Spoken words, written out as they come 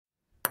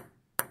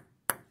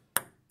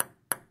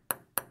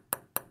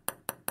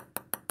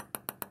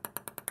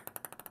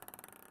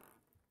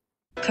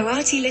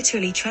Karate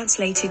literally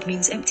translated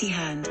means empty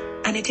hand,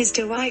 and it is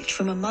derived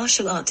from a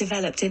martial art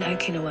developed in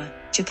Okinawa,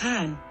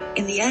 Japan,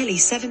 in the early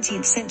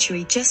 17th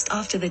century, just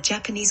after the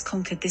Japanese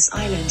conquered this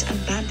island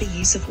and banned the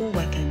use of all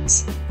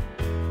weapons.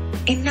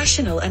 In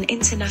national and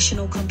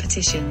international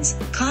competitions,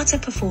 kata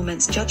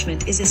performance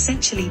judgment is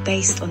essentially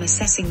based on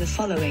assessing the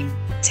following: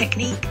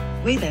 technique,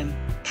 rhythm,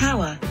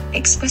 power,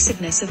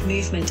 expressiveness of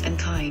movement and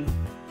kind.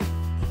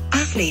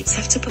 Athletes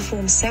have to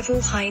perform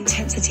several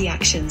high-intensity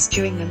actions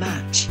during the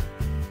match.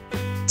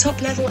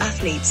 Top-level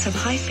athletes have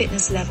high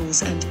fitness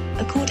levels and,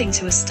 according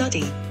to a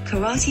study,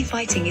 karate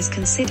fighting is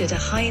considered a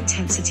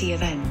high-intensity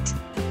event.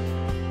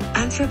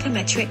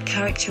 Anthropometric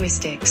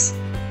characteristics.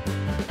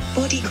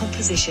 Body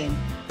composition.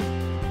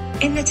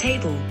 In the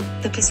table,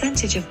 the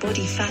percentage of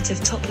body fat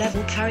of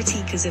top-level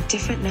karatekas of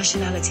different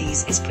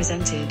nationalities is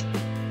presented.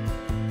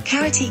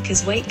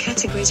 Karatekas' weight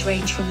categories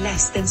range from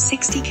less than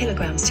 60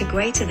 kilograms to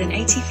greater than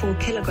 84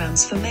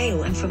 kilograms for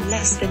male and from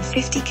less than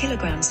 50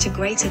 kilograms to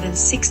greater than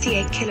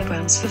 68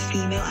 kilograms for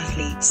female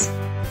athletes.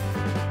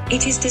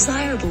 It is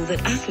desirable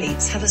that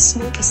athletes have a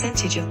small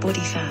percentage of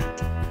body fat.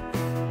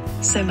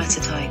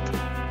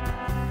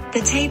 Somatotype.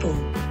 The table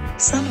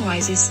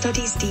summarizes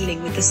studies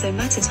dealing with the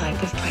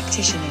somatotype of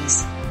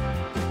practitioners.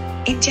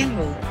 In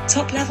general,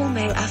 top-level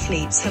male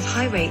athletes have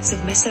high rates of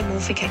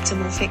mesomorphic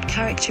ectomorphic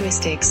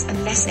characteristics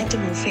and less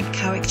endomorphic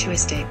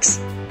characteristics.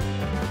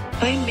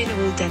 Bone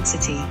mineral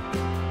density.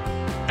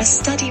 A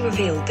study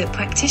revealed that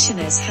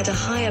practitioners had a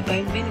higher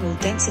bone mineral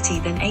density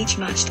than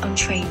age-matched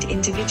untrained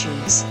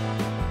individuals.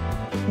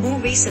 More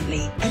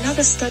recently,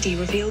 another study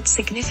revealed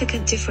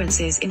significant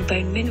differences in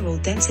bone mineral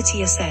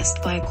density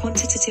assessed by a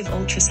quantitative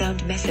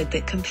ultrasound method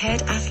that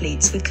compared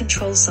athletes with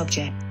control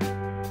subjects.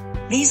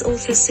 These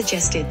authors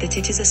suggested that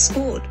it is a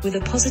sport with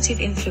a positive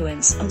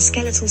influence on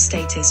skeletal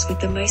status, with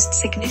the most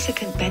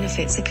significant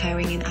benefits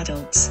occurring in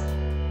adults.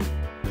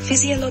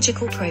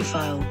 Physiological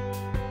profile.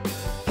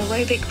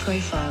 Aerobic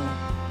profile.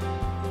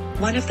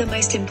 One of the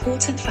most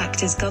important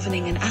factors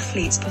governing an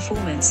athlete's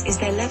performance is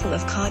their level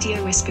of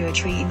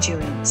cardiorespiratory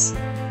endurance.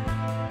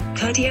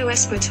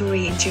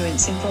 Cardiorespiratory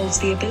endurance involves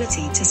the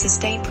ability to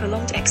sustain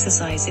prolonged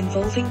exercise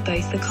involving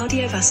both the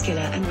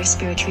cardiovascular and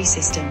respiratory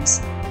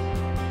systems.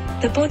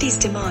 The body's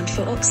demand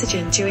for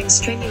oxygen during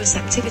strenuous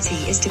activity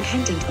is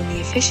dependent on the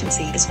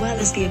efficiency as well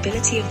as the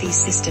ability of these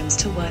systems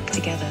to work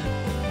together.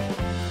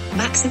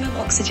 Maximum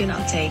oxygen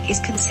uptake is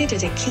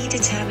considered a key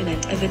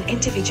determinant of an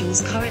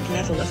individual's current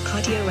level of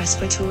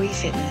cardiorespiratory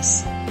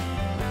fitness.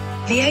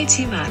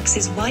 VO2 max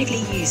is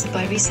widely used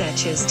by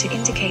researchers to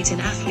indicate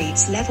an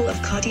athlete's level of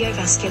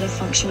cardiovascular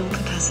functional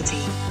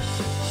capacity.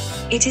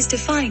 It is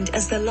defined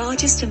as the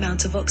largest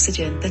amount of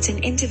oxygen that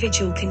an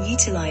individual can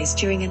utilize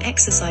during an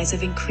exercise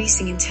of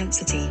increasing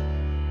intensity.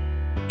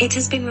 It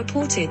has been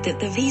reported that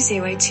the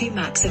VO2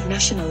 max of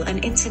national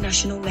and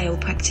international male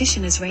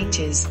practitioners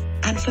ranges,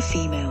 and for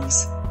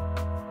females.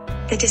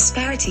 The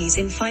disparities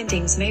in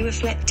findings may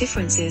reflect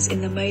differences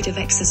in the mode of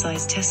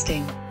exercise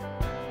testing.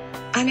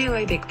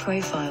 Anaerobic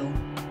profile.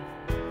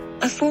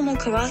 A formal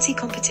karate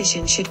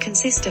competition should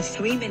consist of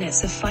 3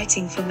 minutes of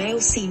fighting for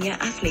male senior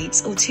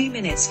athletes or 2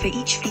 minutes for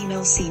each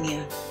female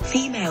senior,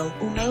 female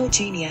or male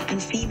junior and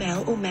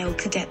female or male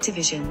cadet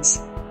divisions.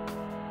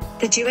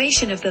 The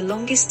duration of the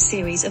longest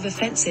series of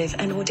offensive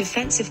and or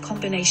defensive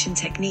combination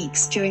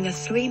techniques during a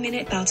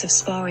 3-minute bout of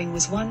sparring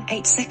was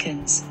 18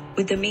 seconds,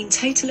 with the mean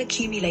total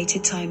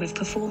accumulated time of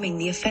performing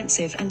the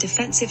offensive and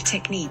defensive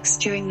techniques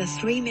during the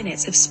 3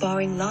 minutes of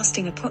sparring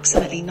lasting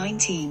approximately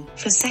 19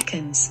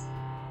 seconds.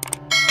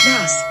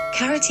 Thus,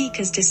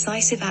 karateka's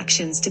decisive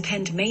actions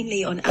depend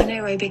mainly on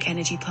anaerobic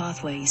energy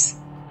pathways.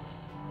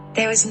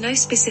 There is no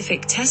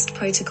specific test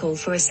protocol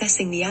for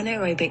assessing the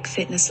anaerobic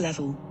fitness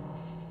level.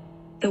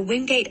 The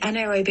Wingate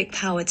Anaerobic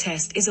Power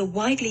Test is a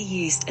widely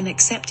used and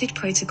accepted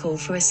protocol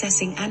for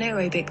assessing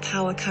anaerobic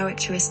power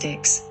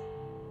characteristics.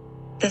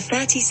 The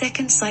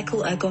 30-second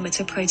cycle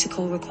ergometer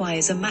protocol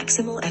requires a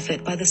maximal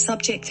effort by the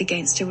subject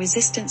against a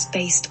resistance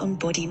based on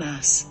body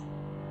mass.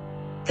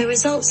 The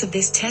results of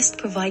this test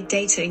provide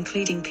data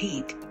including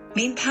peak,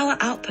 mean power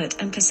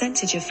output and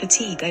percentage of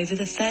fatigue over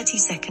the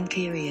 30-second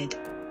period.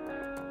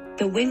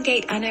 The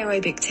Wingate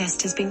anaerobic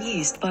test has been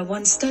used by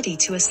one study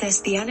to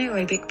assess the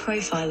anaerobic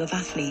profile of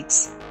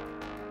athletes.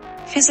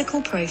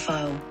 Physical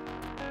profile.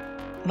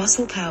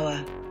 Muscle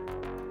power.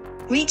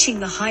 Reaching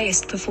the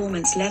highest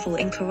performance level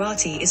in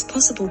karate is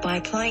possible by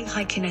applying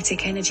high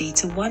kinetic energy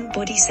to one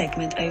body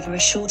segment over a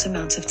short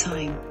amount of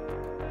time.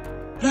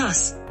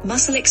 Thus,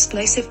 muscle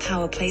explosive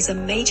power plays a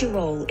major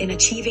role in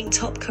achieving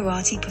top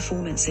karate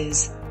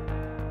performances.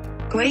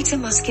 Greater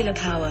muscular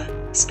power,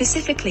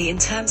 specifically in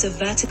terms of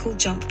vertical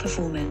jump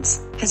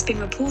performance, has been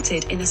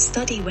reported in a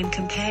study when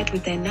compared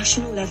with their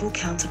national level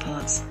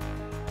counterparts.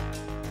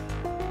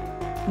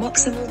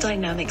 Maximal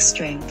dynamic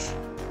strength.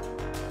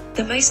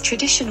 The most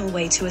traditional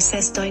way to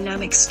assess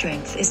dynamic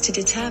strength is to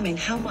determine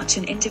how much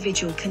an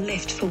individual can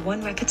lift for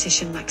one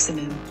repetition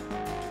maximum.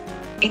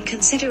 In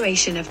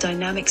consideration of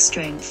dynamic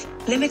strength,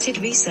 limited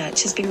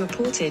research has been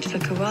reported for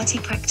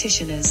karate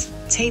practitioners,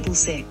 Table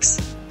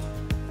 6.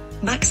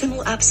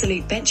 Maximal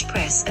absolute bench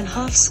press and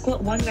half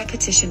squat 1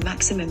 repetition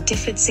maximum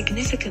differed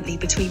significantly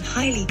between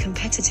highly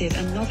competitive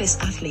and novice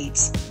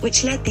athletes,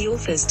 which led the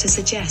authors to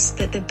suggest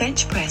that the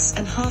bench press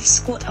and half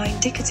squat are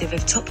indicative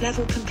of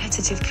top-level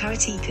competitive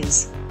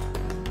karatekas.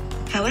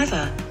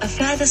 However, a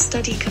further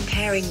study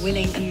comparing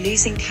winning and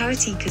losing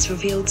karatekas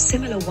revealed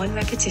similar 1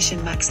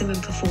 repetition maximum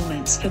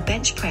performance for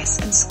bench press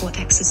and squat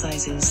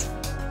exercises.